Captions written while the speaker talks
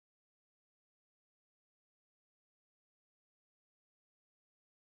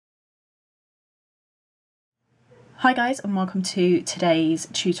Hi guys, and welcome to today's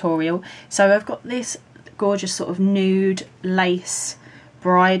tutorial. So I've got this gorgeous sort of nude lace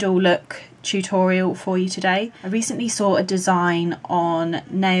bridal look tutorial for you today. I recently saw a design on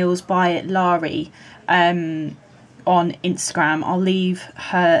Nails by Lari on Instagram. I'll leave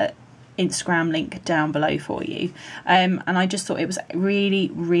her Instagram link down below for you, and I just thought it was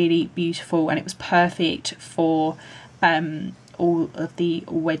really beautiful, and it was perfect for all of the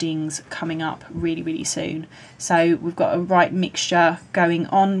weddings coming up really soon. So we've got a right mixture going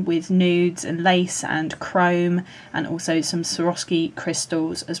on with nudes and lace and chrome, and also some Swarovski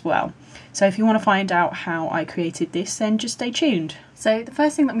crystals as well. So if you want to find out how I created this, then just stay tuned. So the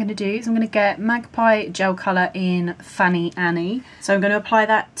first thing that I'm going to do is I'm going to get Magpie gel colour in Fanny Annie. So I'm going to apply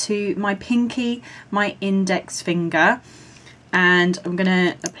that to my pinky, my index finger, and I'm going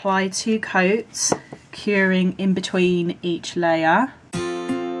to apply 2 coats, curing in between each layer.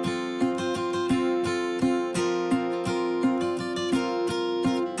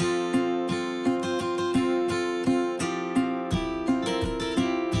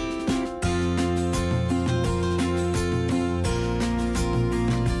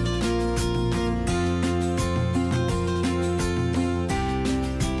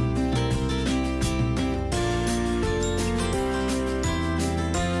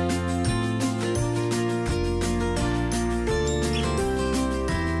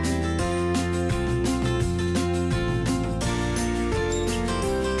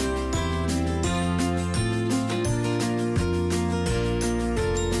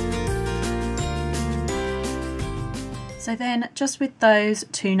 So then just with those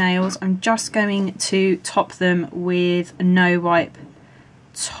 2 nails, I'm just going to top them with a no wipe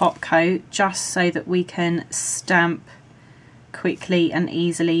top coat, just so that we can stamp quickly and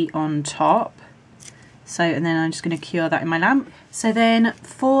easily on top. So, and then I'm just going to cure that in my lamp. So then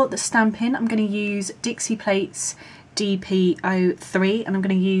for the stamping, I'm going to use Dixie plates DP03, and I'm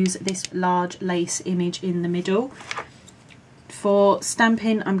going to use this large lace image in the middle. For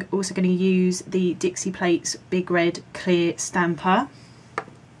stamping, I'm also going to use the Dixie Plates Big Red Clear Stamper.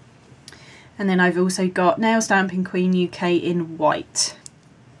 And then I've also got Nail Stamping Queen UK in white.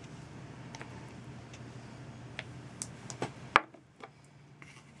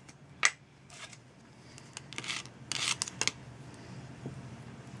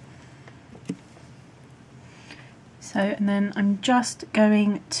 So, and then I'm just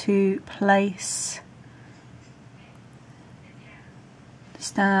going to place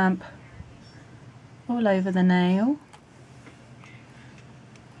stamp all over the nail.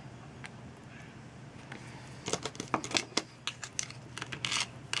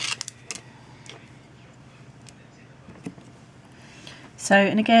 So,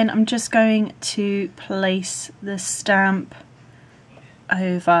 and again, I'm just going to place the stamp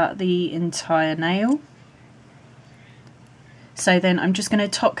over the entire nail. So then I'm just going to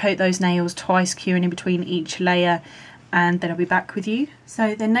top coat those nails twice, curing in between each layer, and then I'll be back with you.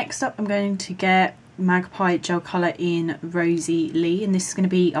 So then next up, I'm going to get Magpie gel colour in Rosy Lee, and this is going to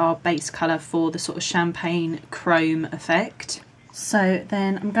be our base colour for the sort of champagne chrome effect. So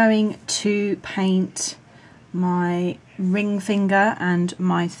then I'm going to paint my ring finger and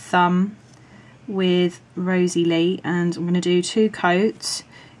my thumb with Rosy Lee, and I'm going to do 2 coats,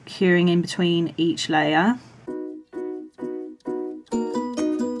 curing in between each layer.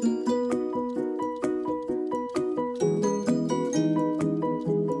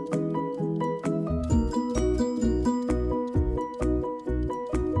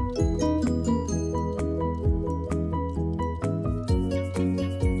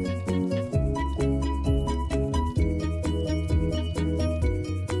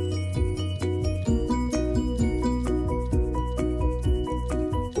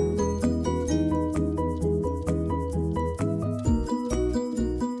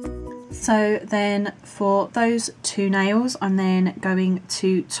 So then for those 2 nails, I'm then going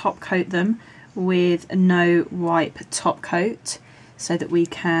to top coat them with a no wipe top coat, so that we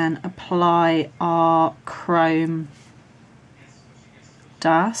can apply our chrome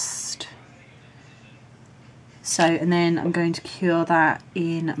dust. So, and then I'm going to cure that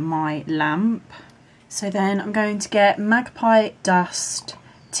in my lamp. So then I'm going to get Magpie Dust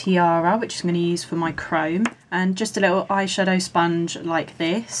Tiara, which I'm going to use for my chrome, and just a little eyeshadow sponge like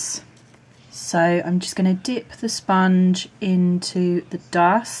this. So I'm just going to dip the sponge into the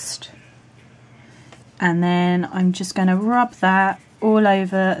dust, and then I'm just going to rub that all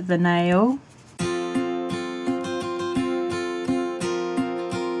over the nail.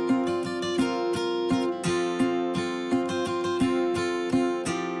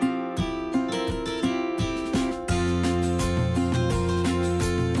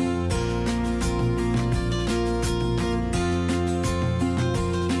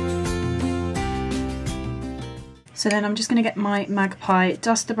 So then I'm just going to get my Magpie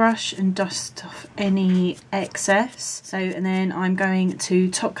duster brush and dust off any excess. So, and then I'm going to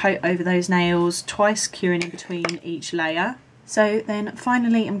top coat over those nails twice, curing in between each layer. So then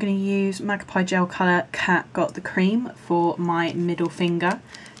finally I'm going to use Magpie Gel Colour Cat Got the Cream for my middle finger.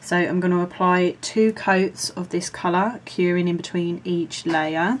 So I'm going to apply 2 coats of this colour, curing in between each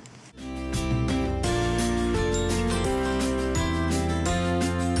layer.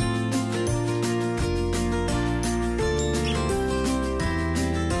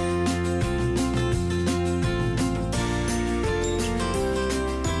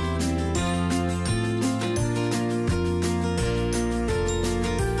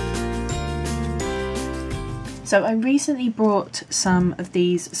 So I recently brought some of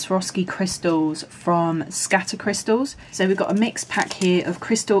these Swarovski crystals from Scatter Crystals. So we've got a mixed pack here of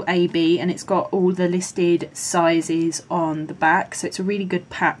crystal AB, and it's got all the listed sizes on the back. So it's a really good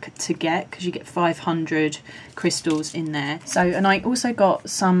pack to get because you get 500 crystals in there. So, and I also got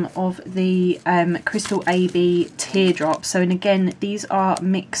some of the crystal AB teardrops. So, and again, these are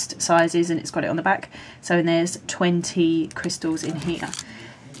mixed sizes and it's got it on the back. So, and there's 20 crystals in here.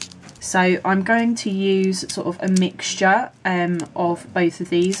 So I'm going to use sort of a mixture of both of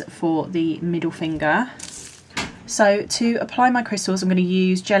these for the middle finger. So to apply my crystals, I'm going to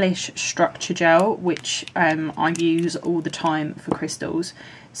use Gelish Structure Gel, which I use all the time for crystals.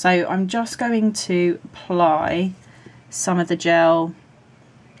 So I'm just going to apply some of the gel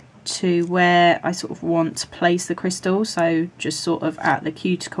to where I sort of want to place the crystal, so just sort of at the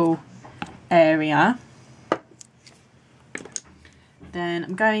cuticle area. Then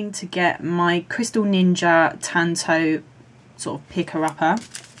I'm going to get my Crystal Ninja Tanto sort of picker-upper.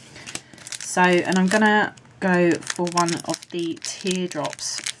 So, and I'm going to go for one of the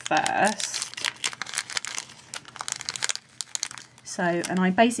teardrops first. So, and I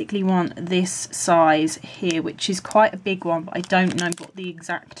basically want this size here, which is quite a big one, but I don't know what the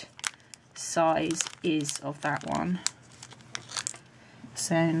exact size is of that one.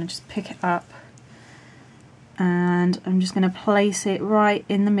 So, and I just pick it up. And I'm just going to place it right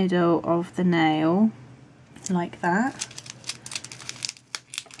in the middle of the nail, like that.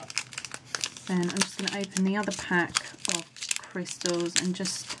 Then I'm just going to open the other pack of crystals and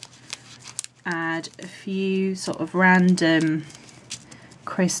just add a few sort of random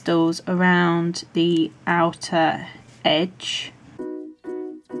crystals around the outer edge.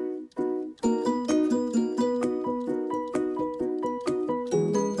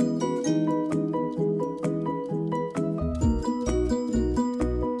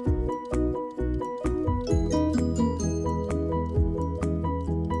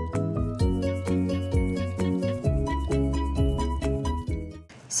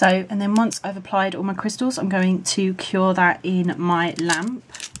 So, and then once I've applied all my crystals, I'm going to cure that in my lamp.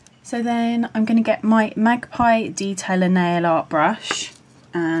 So then I'm going to get my Magpie Detailer Nail Art brush,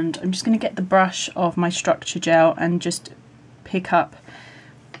 and I'm just going to get the brush of my structure gel and just pick up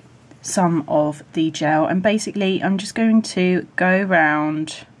some of the gel. And basically I'm just going to go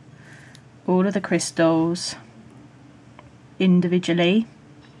around all of the crystals individually,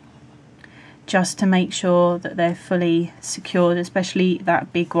 just to make sure that they're fully secured, especially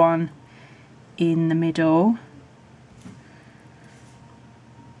that big one in the middle.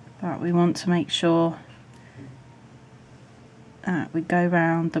 But we want to make sure that we go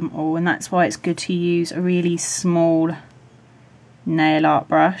around them all, and that's why it's good to use a really small nail art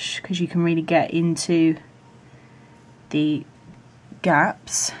brush, because you can really get into the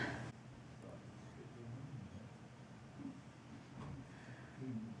gaps.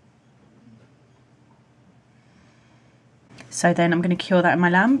 So then I'm going to cure that in my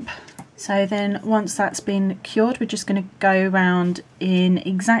lamp. So then once that's been cured, we're just going to go around in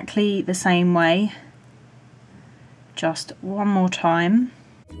exactly the same way, just one more time.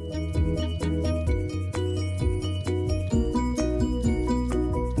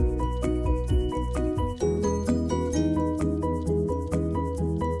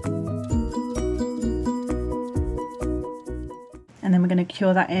 And then we're going to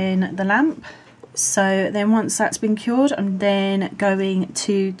cure that in the lamp. So then once that's been cured, I'm then going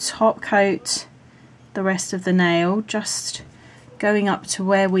to top coat the rest of the nail, just going up to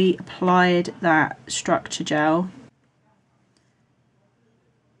where we applied that structure gel.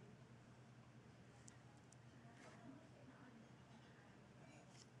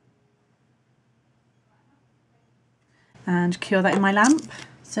 And cure that in my lamp.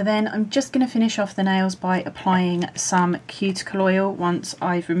 So then I'm just going to finish off the nails by applying some cuticle oil once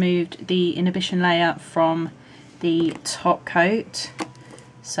I've removed the inhibition layer from the top coat.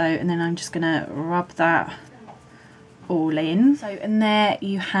 So, and then I'm just going to rub that all in. So, and there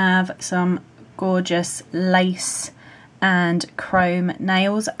you have some gorgeous lace and chrome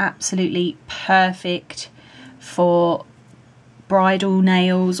nails. Absolutely perfect for bridal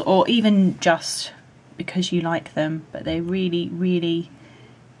nails, or even just because you like them, but they're really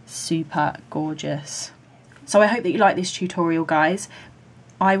super gorgeous. So I hope that you like this tutorial, guys.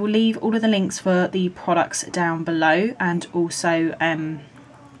 I will leave all of the links for the products down below, and also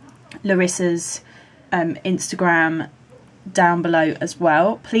Larissa's Instagram down below as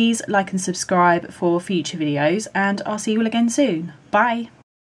well. Please like and subscribe for future videos, and I'll see you all again soon. Bye.